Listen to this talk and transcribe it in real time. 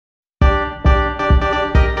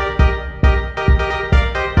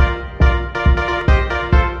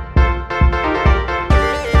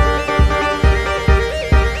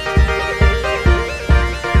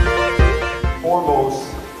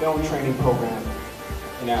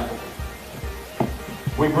in Africa.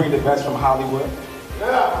 We bring the best from Hollywood.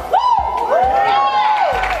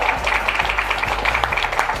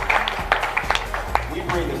 We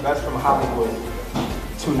bring the best from Hollywood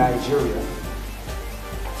to Nigeria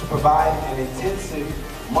to provide an intensive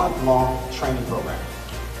month-long training program,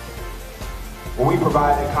 where we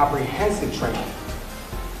provide a comprehensive training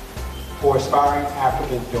for aspiring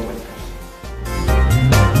African filmmakers.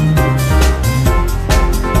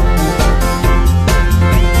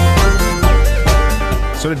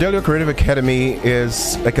 So the Del York Creative Academy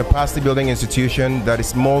is a capacity building institution that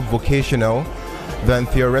is more vocational than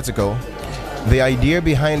theoretical. The idea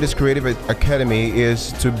behind this Creative Academy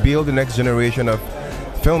is to build the next generation of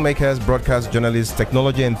filmmakers, broadcast journalists,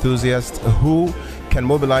 technology enthusiasts who can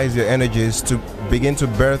mobilize their energies to begin to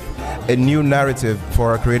birth a new narrative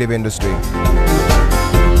for our creative industry.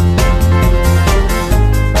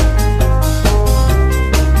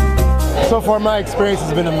 So far, my experience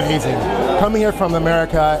has been amazing. Coming here from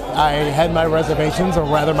America, I had my reservations, or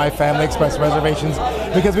rather my family expressed reservations,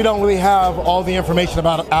 because we don't really have all the information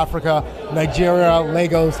about Africa, Nigeria,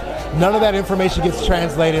 Lagos. None of that information gets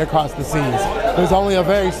translated across the seas. There's only a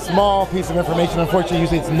very small piece of information. Unfortunately,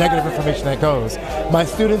 usually it's negative information that goes. My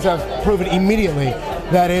students have proven immediately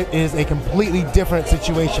that it is a completely different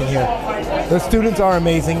situation here. The students are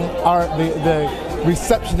amazing. The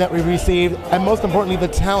reception that we received, and most importantly,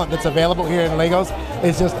 the talent that's available here in Lagos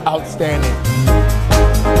is just outstanding.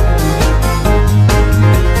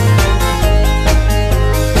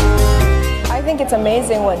 I think it's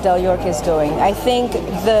amazing what Del York is doing. I think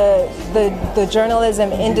the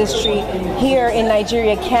journalism industry here in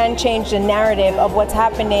Nigeria can change the narrative of what's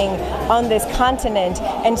happening on this continent,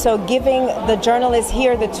 and so giving the journalists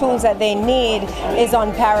here the tools that they need is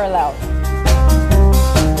unparalleled.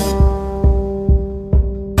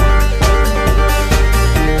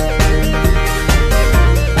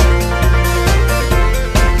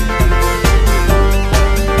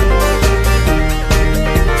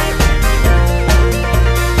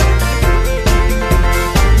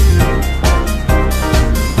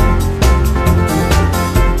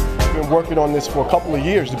 Working on this for a couple of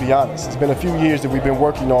years, to be honest. It's been a few years that we've been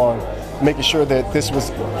working on making sure that this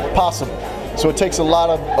was possible. So it takes a lot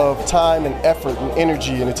of time and effort and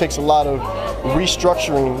energy, and it takes a lot of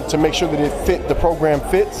restructuring to make sure that the program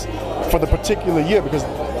fits for the particular year, because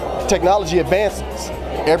technology advances.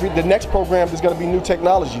 The next program is going to be new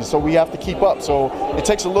technology, so we have to keep up. So it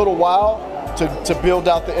takes a little while to build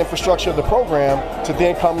out the infrastructure of the program to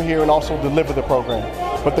then come here and also deliver the program.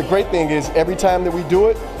 But the great thing is, every time that we do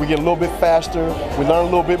it, we get a little bit faster, we learn a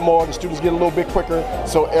little bit more, the students get a little bit quicker,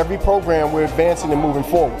 so every program we're advancing and moving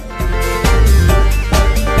forward.